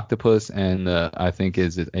the octopus and I think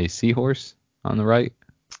is it a seahorse on the right?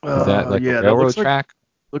 Is that like yeah, a that railroad looks track?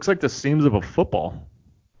 looks like the seams of a football.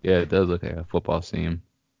 Yeah, it does look like a football seam.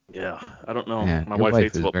 Yeah, I don't know. Man, My your wife wife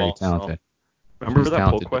hates is football. very talented. Remember She's that poll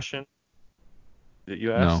talented. question that you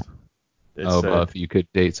No. asked? It said, About if you could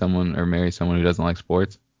date someone or marry someone who doesn't like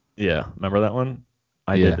sports. yeah, remember that one?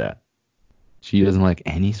 I Yeah. did that. She doesn't like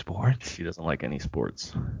any sports. She doesn't like any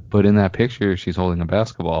sports. But in that picture, she's holding a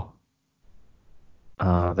basketball.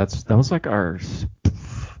 That was like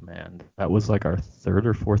man, that was like our third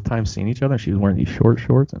or fourth time seeing each other. She was wearing these short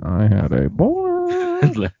shorts, and I had a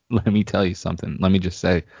boner. Let me tell you something. Let me just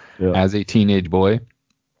say, Yeah. as a teenage boy,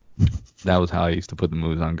 that was how I used to put the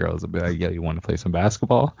moves on girls. I'd be like, yeah, you want to play some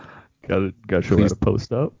basketball? Gotta show her Please. how to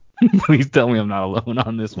post up. Please tell me I'm not alone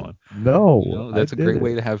on this one. No, You know, that's a great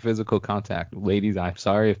way to have physical contact. Ladies, I'm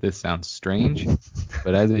sorry if this sounds strange,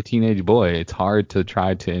 but as a teenage boy, it's hard to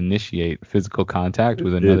try to initiate physical contact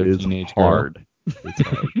with another teenage hard. It's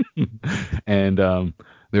hard. girl. And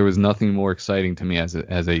there was nothing more exciting to me as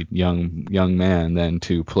a young man than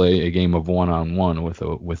to play a game of one-on-one with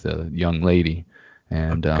a young lady.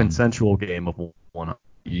 And Consensual game of one.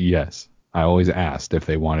 yes, I always asked if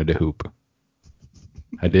they wanted to hoop.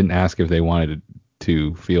 I didn't ask if they wanted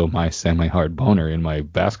to feel my semi-hard boner in my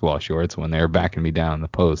basketball shorts when they were backing me down in the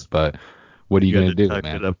post. But what are you gonna do, tuck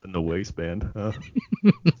man? it up in the waistband. Huh?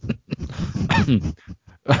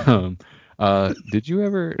 Did you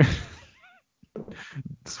ever?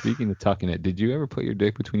 Speaking of tucking it, did you ever put your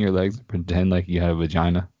dick between your legs and pretend like you had a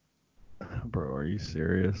vagina? Bro, are you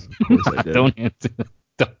serious? Of course I did. Don't answer.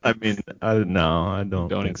 I mean, I don't Don't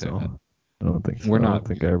think answer so. that. I don't think so. We're I don't not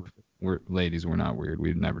think I ever. Ladies, we're not weird.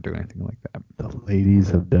 We'd never do anything like that. The ladies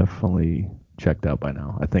have definitely checked out by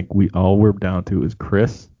now. I think all we're down to is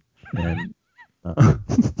Chris and Uh,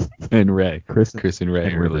 And Ray. Chris and Ray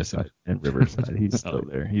and are Riverside. And Riverside. He's still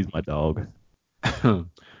there. He's my dog. listening.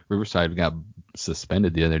 Riverside got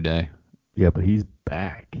suspended the other day. Yeah, but he's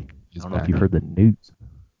back. He's I don't know back. if you heard the news.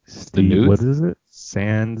 Steve, news? what is it?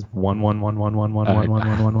 Sands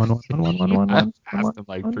 11111111111111111. I've asked him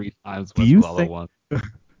like 3 times. Do What's you blah, blah, think- blah.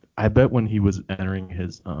 I bet when he was entering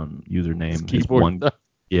his username, his Keyboard one stuff.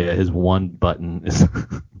 his one button is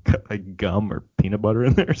got like gum or peanut butter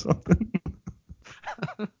in there or something.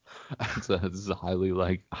 This is a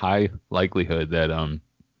high likelihood that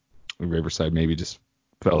Riverside maybe just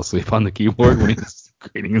fell asleep on the keyboard when he was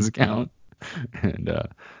creating his account, and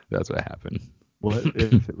that's what happened. What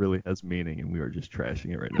if it really has meaning and we are just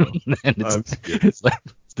trashing it right now? And I'm it's like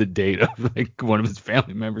it's the date of like one of his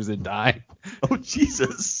family members that died. Oh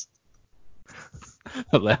Jesus!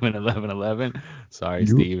 11/11/11. Sorry, You-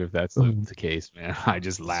 Steve, if that's the case, man. I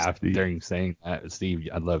just laughed Steve. during saying that. Steve,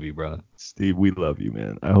 I love you, bro. Steve, we love you,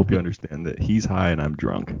 man. I hope you understand that he's high and I'm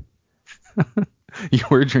drunk. You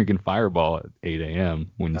were drinking Fireball at 8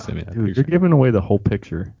 a.m. when you sent me that Dude, you're picture. giving away the whole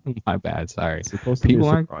picture. My bad. Sorry. It's supposed to People be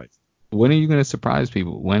a aren't- surprise. When are you going to surprise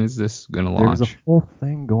people? When is this going to launch? There's a whole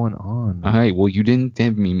thing going on. All right. Well, you didn't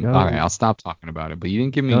give me. No. All right. I'll stop talking about it. But you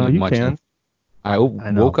didn't give me No, you much. can. I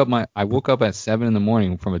know. woke up at 7 in the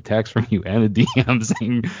morning from a text from you and a DM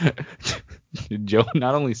saying Joe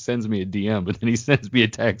not only sends me a DM, but then he sends me a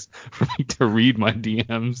text for me to read my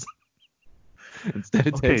DMs. Instead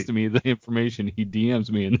of Okay. texting me the information, he DMs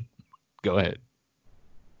me and go ahead.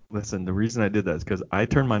 Listen, the reason I did that is because I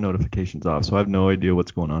turn my notifications off, so I have no idea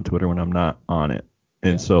what's going on Twitter when I'm not on it.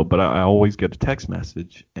 And so, but I always get a text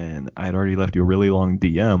message, and I had already left you a really long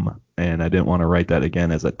DM, and I didn't want to write that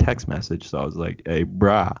again as a text message, so I was like, hey,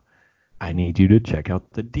 brah, I need you to check out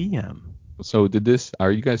the DM. So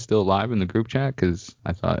are you guys still alive in the group chat? Because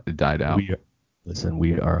I thought it died out.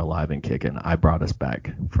 We are alive and kicking. I brought us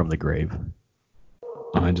back from the grave.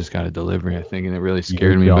 I just got a delivery, I think, and it really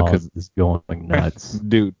scared Your me dog because, is going nuts.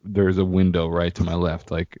 dude, there's a window right to my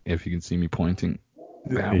left, like if you can see me pointing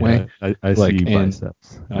that Yeah, way. I Like, see and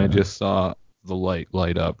biceps. I just saw the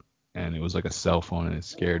light up, and it was like a cell phone, and it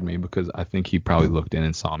scared me because I think he probably looked in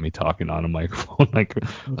and saw me talking on a microphone. Like,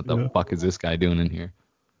 what the fuck is this guy doing in here?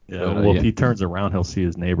 Yeah, But, well, if he turns around, he'll see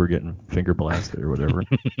his neighbor getting finger blasted or whatever.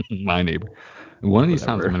 My neighbor. One of these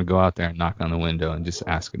times Whatever. I'm gonna go out there and knock on the window and just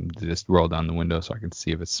ask him to just roll down the window so I can see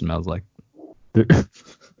if it smells like.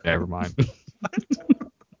 Never mind.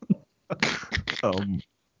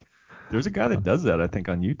 There's a guy that does that, I think,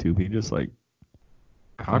 on YouTube. He just like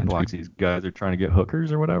cock Finds blocks these guys that are trying to get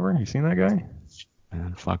hookers or whatever. You seen that guy?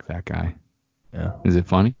 Man, fuck that guy. Yeah. Is it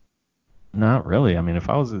funny? Not really. I mean, if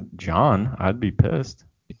I was John, I'd be pissed.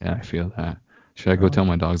 Yeah, I feel that. Should I go tell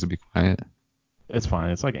my dogs to be quiet? It's fine.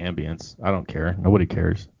 It's like ambience. I don't care. Nobody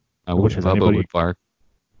cares. I wish Has Bubba anybody- would bark.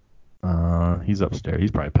 He's upstairs.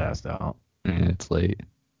 He's probably passed out. Yeah, it's late.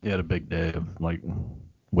 He had a big day of like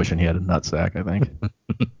wishing he had a nutsack, I think.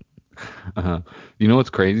 You know what's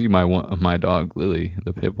crazy? My dog Lily,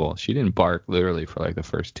 the pit bull, she didn't bark literally for like the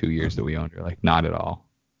first 2 years that we owned her. Like not at all.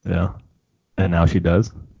 Yeah. And now she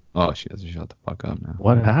does. Oh, she doesn't shut the fuck up now.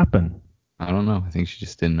 What happened? I don't know. I think she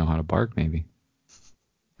just didn't know how to bark. Maybe.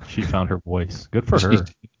 She found her voice. Good for her.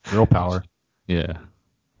 Girl power. Yeah.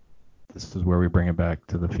 This is where we bring it back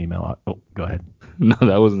to the female. Oh, go ahead. No,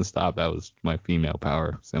 that wasn't stop. That was my female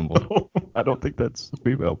power symbol. I don't think that's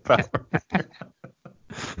female power.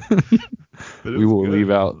 We will leave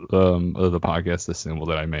out of the podcast the symbol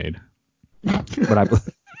that I made.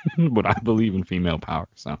 But I believe in female power,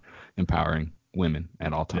 so empowering women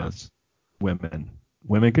at all times. Yes.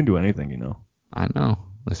 Women can do anything, you know. I know,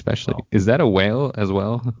 especially. Is that a whale as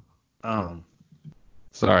well?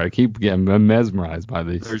 Sorry, I keep getting mesmerized by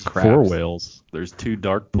these. There's crabs. 4 whales. There's 2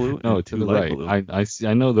 dark blue. No, and to 2 the light right. blue. I see.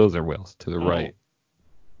 I know those are whales. To the Oh. right,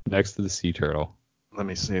 next to the sea turtle. Let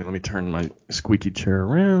me see. Let me turn my squeaky chair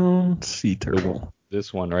around. Sea turtle.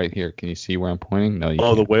 This one right here. Can you see where I'm pointing? No, you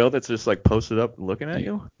Oh, the can't. whale that's just like posted up looking at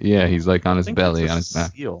you? Yeah, he's like on his think belly, that's a on his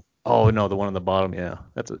back. seal. Oh, no, the one on the bottom. Yeah.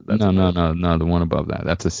 That's No, the one above that.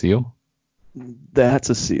 That's a seal? That's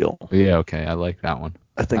a seal. Yeah, okay, I like that one.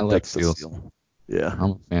 I think I like that's seals. a seal. Yeah.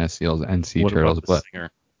 I'm a fan of seals and sea What turtles, about the but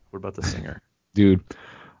singer? What about the singer? dude,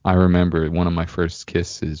 I remember one of my first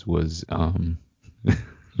kisses was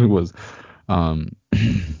was the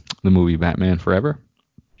movie Batman Forever,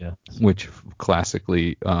 Yeah. which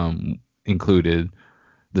classically included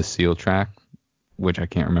the seal track, which I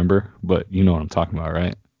can't remember, but you know what I'm talking about,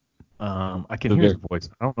 right? I can The hear his very- voice.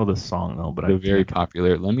 I don't know the song though, but The I very can.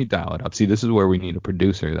 popular. Let me dial it up. See, this is where we need a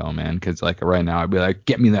producer though, man, because like right now I'd be like,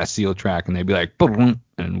 get me that seal track, and they'd be like, boom,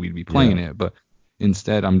 and we'd be playing it. But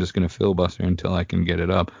instead, I'm just gonna filibuster until I can get it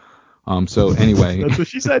up. So anyway, That's what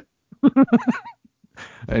she said.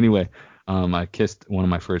 anyway, I kissed one of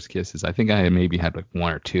my first kisses. I think I had maybe had like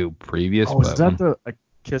one or two previous. Oh, is but that the a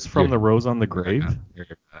kiss from Here. the rose on the grave? I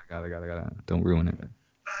got it. Don't ruin it.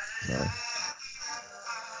 Sorry.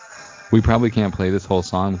 We probably can't play this whole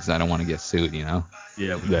song because I don't want to get sued, you know.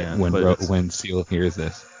 Yeah, we That can. when Seal hears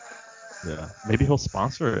this. Yeah, maybe he'll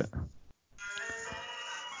sponsor it.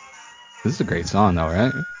 This is a great song though,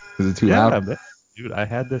 right? Is it too loud? but, dude, I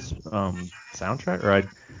had this soundtrack, or I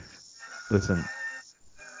listen.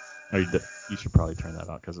 You should probably turn that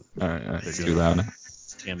out because All right, they're it's doing too loud.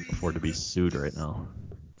 Can't afford to be sued right now.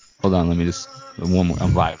 Hold on, let me just one more.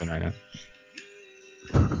 I'm vibing right now.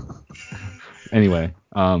 Anyway,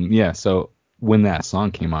 yeah. So when that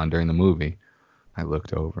song came on during the movie, I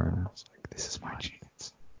looked over and I was like, "This is my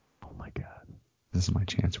chance. Oh my god. This is my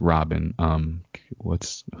chance." Robin.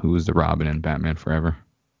 Who is the Robin in Batman Forever?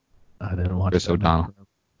 I didn't watch Chris that. O'Donnell.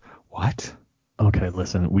 What? Okay,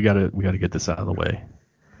 listen, we gotta get this out of the way.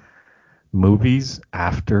 Movies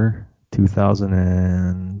after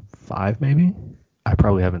 2005, maybe. I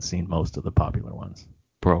probably haven't seen most of the popular ones.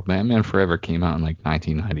 Bro, Batman Forever came out in like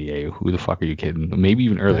 1998. Who the fuck are you kidding? Maybe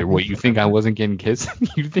even earlier. Batman Wait, you think I wasn't getting kissed?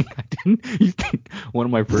 You think I didn't? You think one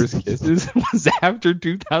of my first kisses was after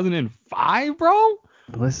 2005, bro?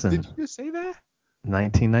 Listen, Did you just say that?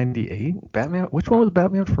 1998? Batman? Which one was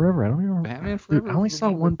Batman Forever? I don't even remember. Batman Dude, Forever I only was the saw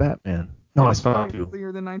one one with- Batman. No, I saw two.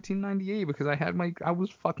 earlier than 1998 because I was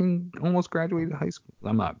fucking almost graduated high school.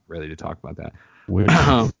 I'm not ready to talk about that. Which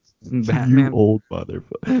Batman. you old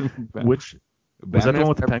motherfucker. Which was that the one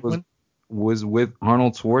with the Forever penguin? was with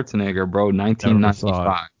Arnold Schwarzenegger, bro. Never saw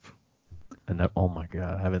 1995. And oh my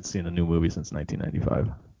god, I haven't seen a new movie since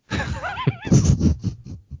 1995.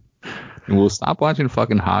 And we'll stop watching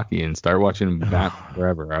fucking hockey and start watching Batman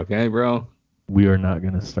Forever, okay, bro? We are not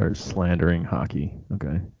gonna start slandering hockey,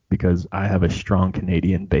 okay? Because I have a strong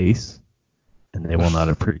Canadian base, and they will not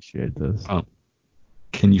appreciate this.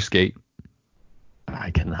 Can you skate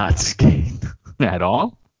I cannot skate. at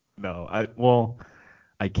all? No, I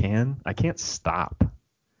can. I can't stop.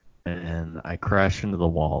 And I crash into the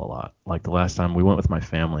wall a lot. Like the last time we went with my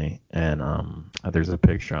family, and there's a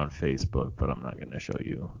picture on Facebook, but I'm not gonna show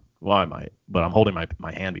you. Well, I might, but I'm holding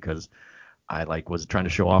my hand because I was trying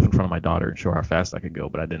to show off in front of my daughter and show her how fast I could go,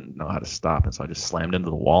 but I didn't know how to stop, and so I just slammed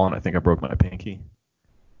into the wall, and I think I broke my pinky,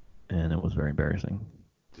 and it was very embarrassing.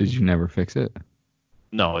 Did you never fix it?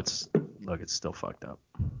 No, it's still fucked up.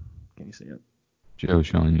 Can you see it? Joe's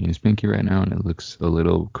showing me his pinky right now, and it looks a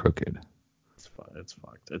little crooked. It's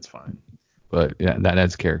fucked. It's fine. But yeah, that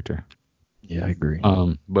adds character. Yeah, I agree.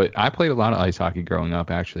 But I played a lot of ice hockey growing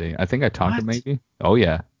up, actually. I think I talked to What? maybe. Oh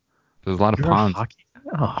yeah, there's a lot of You're a ponds. hockey.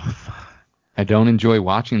 Oh, fuck. I don't enjoy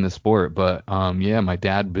watching the sport, but yeah, my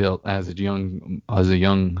dad built as a young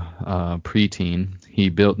preteen. He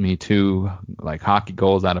built me two like hockey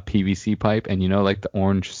goals out of PVC pipe, and like the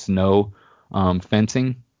orange snow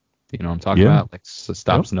fencing. You know what I'm talking Yeah. about? Like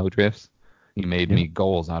stop Yep. snow drifts. He made me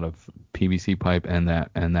goals out of PVC pipe and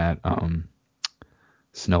that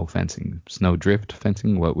snow fencing, snow drift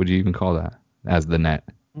fencing. What would you even call that? As the net.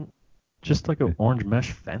 Just like an orange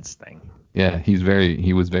mesh fence thing. Yeah, he was very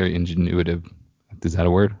ingenuitive. Is that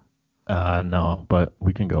a word? No, but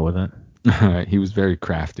we can go with it. All right, he was very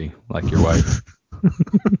crafty, like your wife.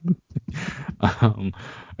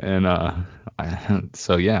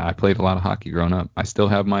 So yeah, I played a lot of hockey growing up. I still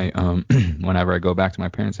have my whenever I go back to my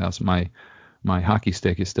parents' house, my hockey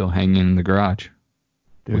stick is still hanging in the garage.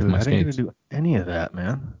 Dude, with my I didn't skates. get to do any of that,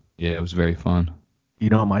 man. Yeah, it was very fun. You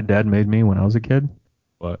know what my dad made me when I was a kid?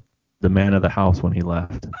 What? The man of the house when he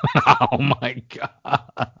left. Oh my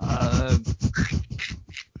god.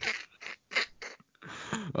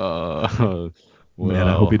 Man,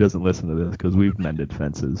 I hope he doesn't listen to this because we've mended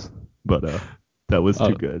fences. But that was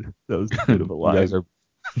too good. That was too good of a lie. You guys are.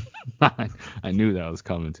 I knew that was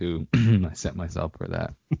coming too. I set myself for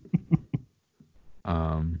that.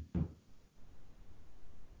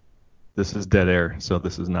 This is dead air, so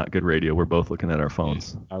this is not good radio. We're both looking at our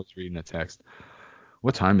phones. I was reading a text.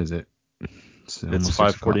 What time is it? It's almost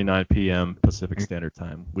 6 o'clock. 5:49 p.m. Pacific Standard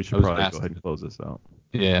Time. We should was probably go asking- ahead and close this out.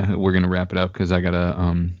 Yeah, we're gonna wrap it up because I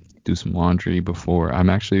gotta do some laundry before. I'm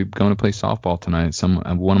actually going to play softball tonight.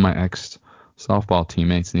 One of my ex softball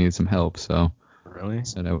teammates needed some help, so Really?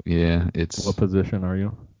 it's. What position are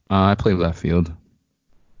you? I play left field.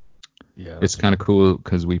 Yeah. It's kind of cool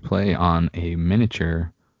because we play on a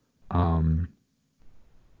miniature Fenway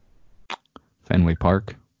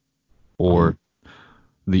Park, or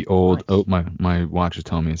the old. Nice. Oh, my watch is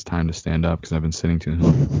telling me it's time to stand up because I've been sitting too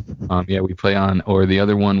long. Yeah, we play on, or the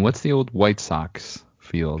other one. What's the old White Sox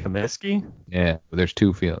field? Comiskey? Yeah, there's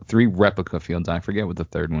 3 replica fields. I forget what the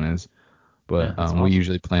third one is, but Yeah, that's we awesome.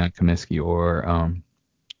 usually play on Comiskey or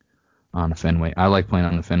on Fenway. I like playing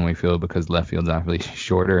on the Fenway field because left field's actually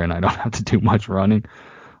shorter and I don't have to do much running.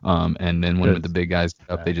 And then when the big guys get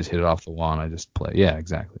up, they just hit it off the wall and I just play. Yeah,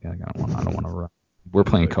 exactly. I don't want to run. We're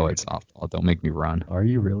playing co-ed softball. Don't make me run. Are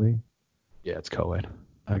you really? Yeah, it's co-ed.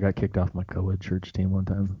 I got kicked off my co-ed church team one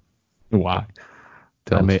time. Why?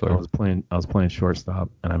 I was playing shortstop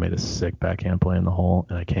and I made a sick backhand play in the hole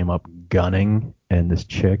and I came up gunning and this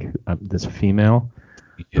chick, this female,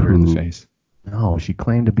 hit her in the face. No, she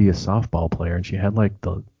claimed to be a softball player and she had like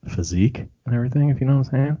the physique and everything, if you know what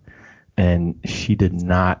I'm saying. And she did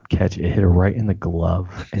not catch it. It hit her right in the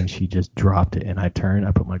glove and she just dropped it. And I turned,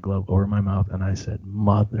 I put my glove over my mouth and I said,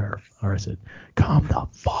 I said, come the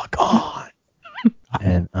fuck on.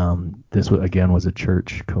 And this was a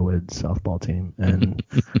church co-ed softball team. And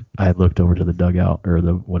I looked over to the dugout or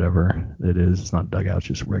the whatever it is. It's not dugout, it's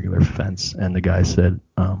just regular fence. And the guy said,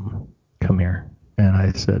 come here. And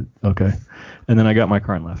I said, okay. And then I got my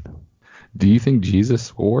car and left. Do you think Jesus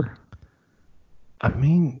swore? I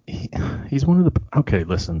mean, he's one of the... Okay,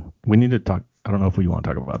 listen. We need to talk... I don't know if we want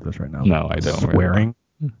to talk about this right now. No, I don't. Swearing?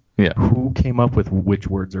 Really. Yeah. Who came up with which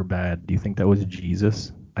words are bad? Do you think that was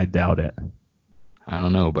Jesus? I doubt it. I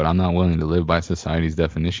don't know, but I'm not willing to live by society's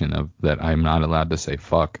definition of that I'm not allowed to say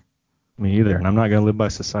fuck. Me either. And I'm not going to live by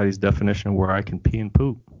society's definition where I can pee and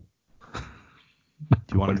poop. Do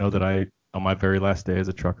you want to know that on my very last day as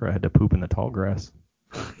a trucker, I had to poop in the tall grass?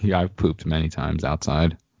 Yeah, I've pooped many times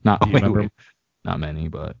outside. Not many,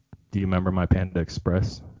 but... Do you remember my Panda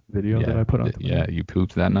Express video that I put on? Yeah, you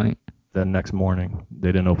pooped that night? The next morning.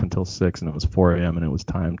 They didn't open until 6, and it was 4 a.m., and it was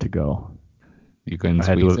time to go. You couldn't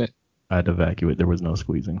squeeze it? I had to evacuate. There was no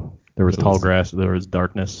squeezing. There was tall grass, there was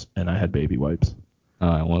darkness, and I had baby wipes.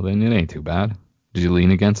 Well, then it ain't too bad. Did you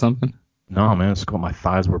lean against something? No, man. My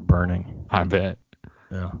thighs were burning. I bet.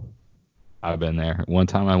 Yeah. I've been there. One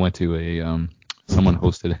time I went to someone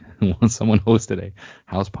hosted a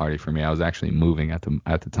house party for me. I was actually moving at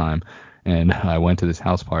the time, and I went to this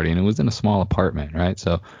house party, and it was in a small apartment, right?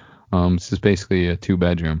 So it's just basically a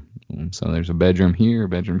 2-bedroom. So there's a bedroom here,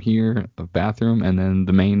 a bathroom, and then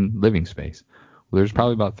the main living space. Well, there's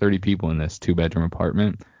probably about 30 people in this 2-bedroom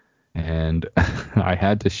apartment, and I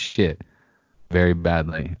had to shit very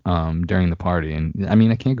badly during the party. And I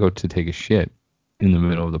mean, I can't go to take a shit in the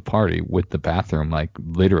middle of the party with the bathroom like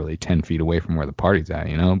literally 10 feet away from where the party's at,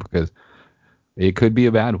 because it could be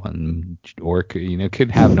a bad one, or it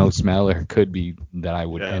could have no smell, or it could be that I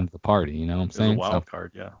would end the party. You know what I'm saying? It's a wild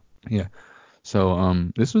card, yeah. Yeah.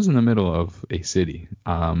 So this was in the middle of a city,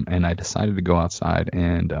 and I decided to go outside,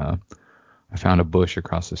 and I found a bush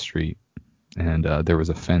across the street, and there was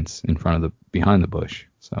a fence behind the bush.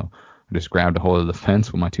 So I just grabbed a hold of the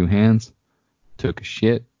fence with my 2 hands, took a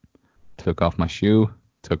shit, took off my shoe,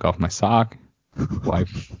 took off my sock,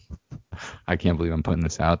 wiped. I can't believe I'm putting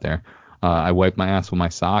this out there. I wiped my ass with my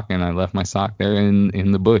sock, and I left my sock there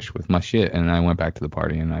in the bush with my shit, and I went back to the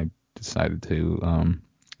party, and I decided to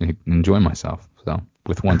enjoy myself. So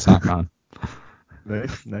with one sock on.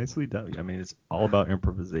 Nicely done. I mean, it's all about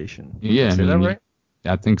improvisation. Yeah, Did I say that right?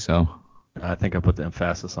 I think so. I think I put the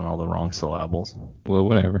emphasis on all the wrong syllables. Well,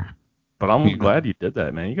 whatever. But I'm glad you did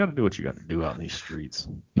that, man. You got to do what you got to do out in these streets.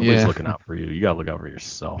 Nobody's looking out for you. You got to look out for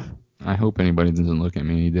yourself. I hope anybody doesn't look at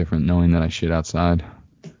me any different knowing that I shit outside.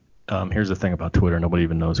 Here's the thing about Twitter. Nobody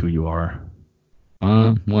even knows who you are.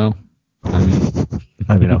 Well,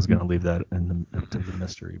 I mean, I was going to leave that in the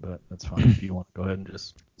mystery, but that's fine. If you want to go ahead and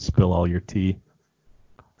just spill all your tea.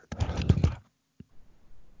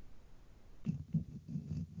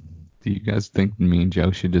 Do you guys think me and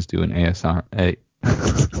Joe should just do an ASMR?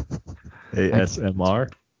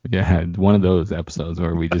 Yeah, one of those episodes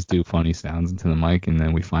where we just do funny sounds into the mic and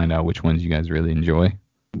then we find out which ones you guys really enjoy.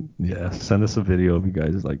 Yeah, send us a video of you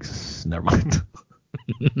guys never mind.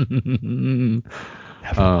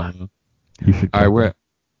 You should. All right,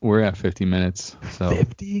 we're at 50 minutes. So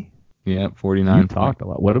 50? Yeah, 49. You talked a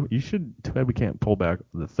lot. Too bad we can't pull back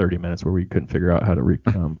the 30 minutes where we couldn't figure out how to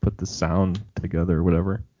put the sound together or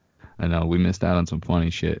whatever. I know we missed out on some funny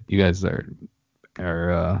shit. You guys are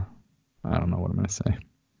I don't know what I'm gonna say.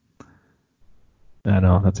 I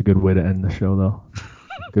know that's a good way to end the show though.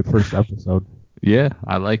 Good first episode. Yeah,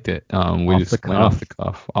 I liked it. We just went off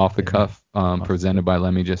the cuff. Presented by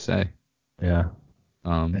Let Me Just Say. Yeah.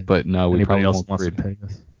 But no, we probably else won't wants to pay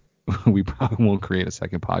us. we probably won't create a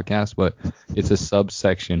second podcast, but it's a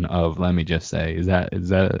subsection of Let Me Just Say. Is that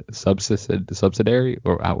a subsidiary,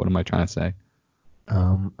 or what am I trying to say?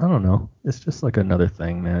 I don't know. It's just like another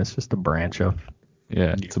thing, man. It's just a branch of.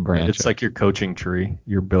 Yeah, it's a branch. It's like your coaching tree,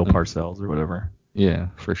 your Bill Parcells or whatever. Yeah,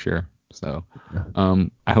 for sure. So,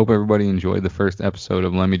 I hope everybody enjoyed the first episode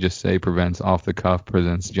of Let Me Just Say Prevents Off the Cuff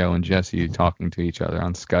presents Joe and Jesse talking to each other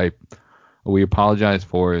on Skype. We apologize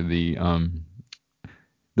for the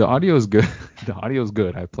audio is good. The audio is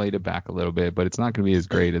good. I played it back a little bit, but it's not going to be as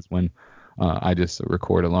great as when I just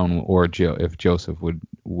record alone, or if Joseph would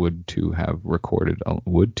have recorded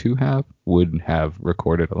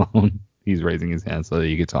alone. He's raising his hand so that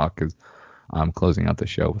he could talk because I'm closing out the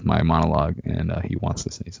show with my monologue, and he wants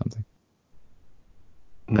to say something.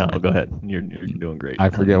 No, go ahead. You're doing great.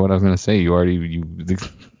 I forget what I was going to say.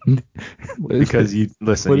 Because you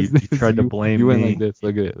tried to blame me. You went like this.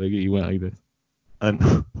 Look at it. You went like this.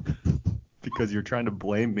 Because you're trying to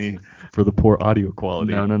blame me for the poor audio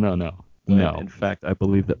quality. No. No. In fact, I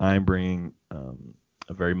believe that I'm bringing a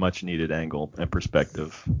very much needed angle and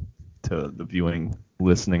perspective to the viewing,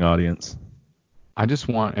 listening audience. I just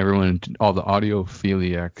want everyone, all the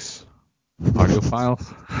audiophiliacs,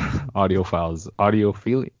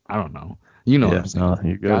 audiophilia. I don't know. You know what I'm saying. No,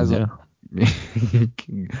 you're good. Guys,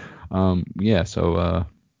 yeah. So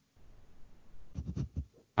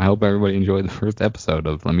I hope everybody enjoyed the first episode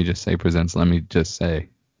of Let Me Just Say presents Let Me Just Say.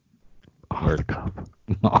 Off the cuff.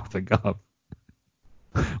 Off the cuff.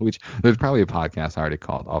 Which there's probably a podcast already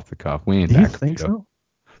called Off the Cuff. We ain't Do you that think so?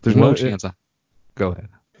 There's no chance. Go ahead.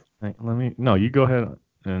 No, you go ahead.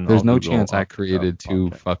 And There's I'll no Google chance I Off the created Cuff two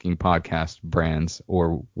podcast. fucking podcast brands,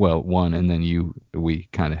 or one, and then we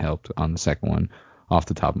kind of helped on the second one off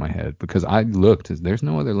the top of my head, because I looked. There's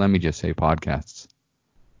no other Let Me Just Say podcasts.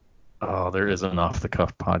 Oh, there is an Off the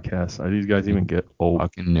Cuff podcast. These guys even get old?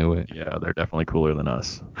 Fucking knew it. Yeah, they're definitely cooler than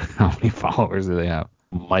us. How many followers do they have?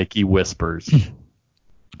 Mikey Whispers.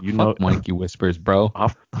 Fuck Mikey Whispers, bro.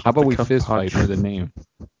 How about we fist fight for the name?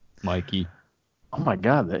 Mikey. Oh my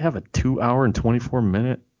God, they have a 2 hour and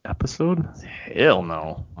 24-minute episode? Hell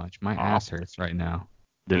no. Watch, my ass hurts right now.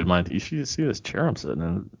 Dude, you should see this chair I'm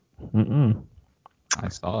sitting in. I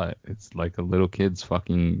saw it. It's like a little kid's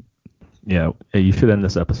fucking. Yeah, hey, you should end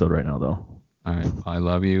this episode right now, though. All right, I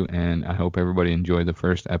love you, and I hope everybody enjoyed the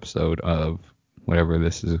first episode of whatever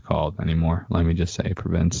this is called anymore. Let Me Just Say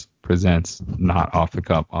presents not Off the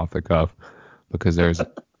Cuff, because there's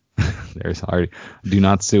already. Do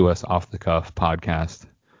not sue us, Off the Cuff podcast.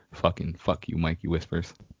 Fucking fuck you, Mikey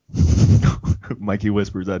Whispers. Mikey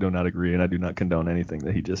Whispers, I do not agree, and I do not condone anything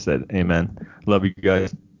that he just said. Amen. Love you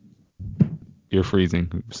guys. You're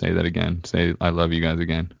freezing. Say that again. Say I love you guys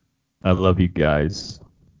again. I love you guys.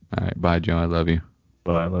 All right, bye, Joe. I love you.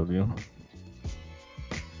 Bye, I love you.